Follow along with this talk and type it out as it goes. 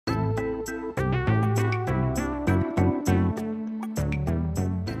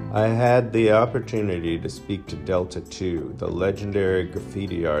I had the opportunity to speak to Delta 2, the legendary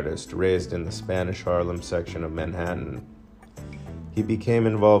graffiti artist raised in the Spanish Harlem section of Manhattan. He became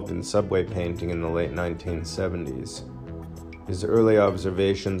involved in subway painting in the late 1970s. His early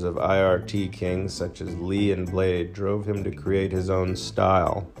observations of IRT kings such as Lee and Blade drove him to create his own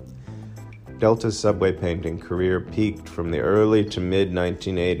style. Delta's subway painting career peaked from the early to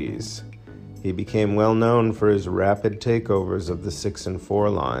mid-1980s. He became well known for his rapid takeovers of the 6 and 4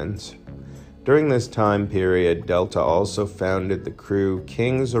 lines. During this time period, Delta also founded the crew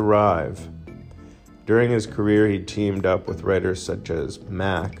Kings Arrive. During his career, he teamed up with writers such as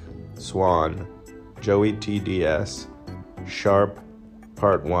Mac, Swan, Joey TDS, Sharp,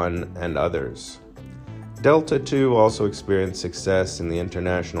 Part 1, and others. Delta, too, also experienced success in the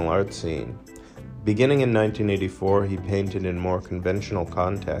international art scene. Beginning in 1984, he painted in more conventional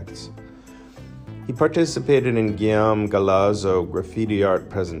contexts. He participated in Guillaume Galazzo's graffiti art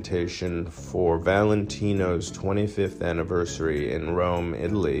presentation for Valentino's 25th anniversary in Rome,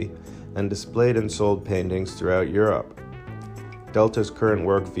 Italy, and displayed and sold paintings throughout Europe. Delta's current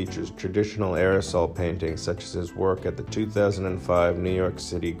work features traditional aerosol paintings such as his work at the 2005 New York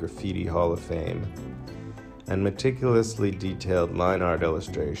City Graffiti Hall of Fame, and meticulously detailed line art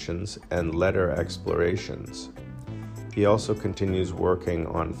illustrations and letter explorations. He also continues working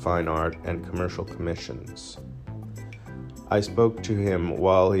on fine art and commercial commissions. I spoke to him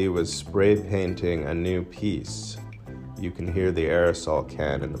while he was spray painting a new piece. You can hear the aerosol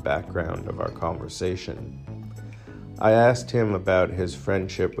can in the background of our conversation. I asked him about his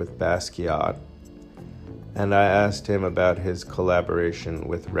friendship with Basquiat, and I asked him about his collaboration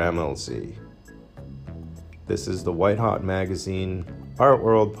with Rammellzee. This is the White Hot Magazine Art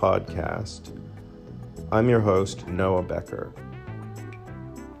World Podcast. I'm your host, Noah Becker.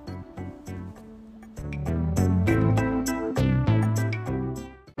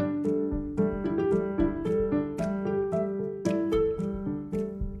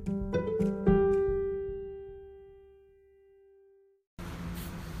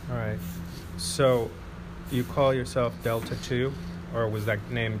 All right. So, you call yourself Delta 2, or was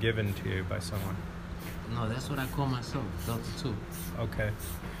that name given to you by someone? No, that's what I call myself, Delta 2. Okay.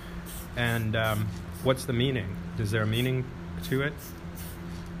 And what's the meaning? Is there a meaning to it?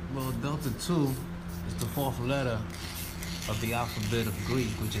 Well, Delta 2 is the fourth letter of the alphabet of Greek,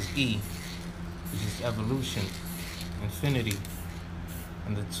 which is E, which is evolution, infinity,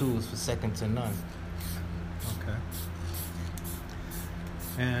 and the 2 is for second to none. Okay.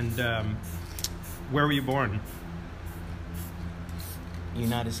 And where were you born?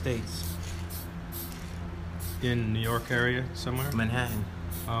 United States. In New York area somewhere? Manhattan.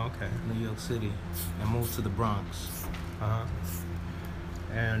 Oh, okay. New York City. I moved to the Bronx. Uh-huh.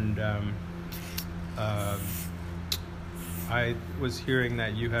 And I was hearing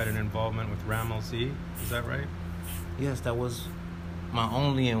that you had an involvement with Rammellzee. Is that right? Yes, that was my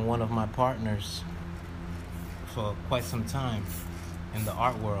only and one of my partners for quite some time in the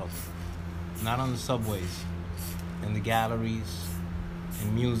art world. Not on the subways, in the galleries,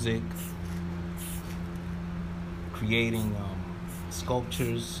 in music, creating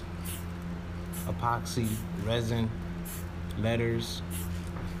sculptures, epoxy, resin, letters.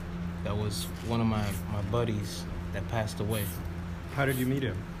 That was one of my buddies that passed away. How did you meet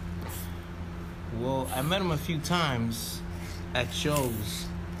him? Well, I met him a few times at shows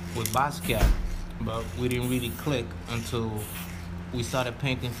with Basquiat, but we didn't really click until we started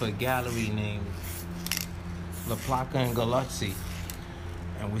painting for a gallery named La Placa and Galazzi.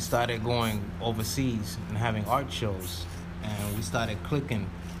 And we started going overseas and having art shows. And we started clicking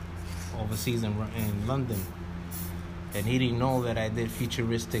overseas in London. And he didn't know that I did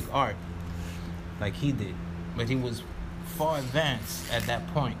futuristic art like he did. But he was far advanced at that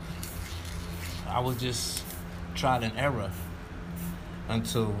point. I was just trial and error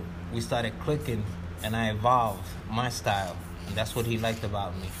until we started clicking and I evolved my style. And that's what he liked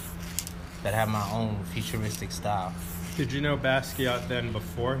about me, that I have my own futuristic style. Did you know Basquiat then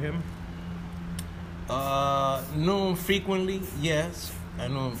before him? Knew him frequently, yes. I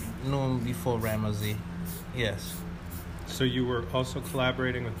knew him before Rammellzee, yes. So you were also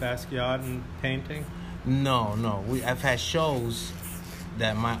collaborating with Basquiat in painting? No. I've had shows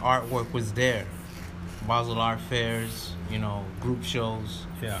that my artwork was there. Basel Art Fairs, group shows.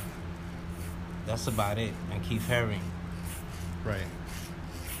 Yeah. That's about it. And Keith Haring. Right.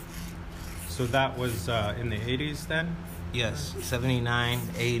 So that was in the 80s then? Yes, 79,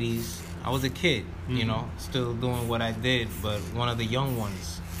 80s. I was a kid, still doing what I did, but one of the young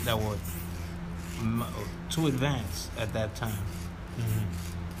ones that were too advanced at that time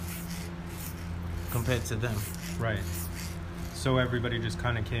compared to them. Right. So everybody just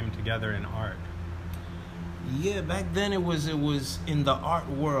kind of came together in art. Yeah, back then it was in the art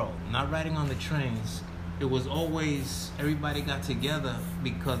world, not riding on the trains. It was always everybody got together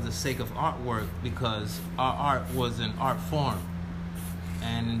because the sake of artwork, because our art was an art form.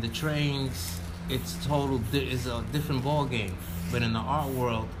 And in the trains, it's a different ball game. But in the art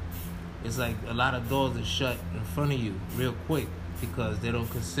world, it's like a lot of doors are shut in front of you real quick because they don't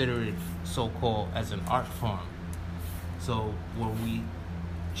consider it so-called as an art form. So when we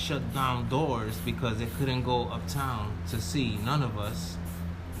shut down doors because they couldn't go uptown to see none of us,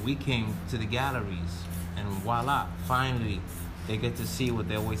 we came to the galleries, and voila, finally they get to see what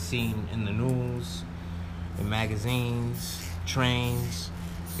they always seen in the news, in magazines, trains.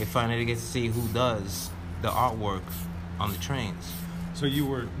 They finally get to see who does the artwork on the trains. So you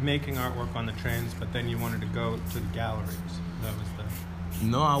were making artwork on the trains, but then you wanted to go to the galleries. That was the...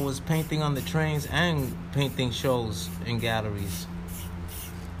 No, I was painting on the trains and painting shows in galleries.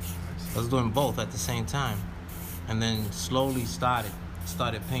 I was doing both at the same time, and then slowly started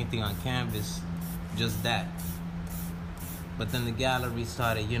painting on canvas, just that. But then the gallery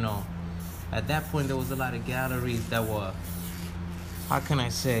started, at that point there was a lot of galleries that were, how can I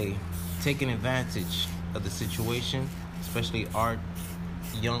say, taking advantage of the situation, especially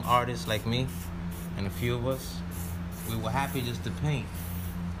young artists like me and a few of us. We were happy just to paint.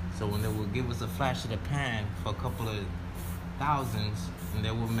 So when they would give us a flash of the pan for a couple of thousands and they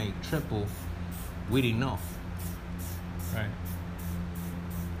would make triple, we didn't know. Right.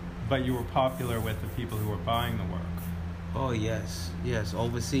 But you were popular with the people who were buying the work. Oh yes,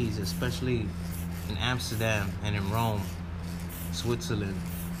 overseas, especially in Amsterdam and in Rome, Switzerland,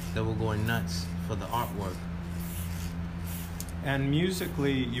 they were going nuts for the artwork. And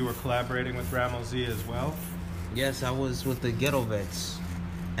musically, you were collaborating with Rammellzee as well? Yes, I was with the Ghetto Vets,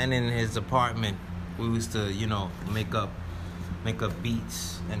 and in his apartment, we used to, make up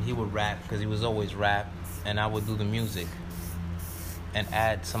beats, and he would rap because he was always rap, and I would do the music and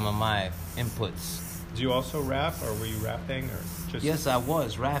add some of my inputs. Do you also rap, or were you rapping, or just? Yes, I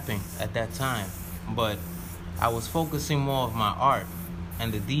was rapping at that time, but I was focusing more of my art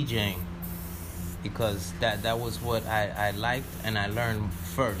and the DJing because that was what I liked and I learned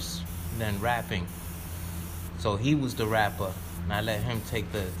first than rapping. So he was the rapper, and I let him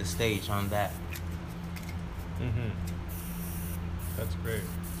take the stage on that. Mm-hmm. That's great.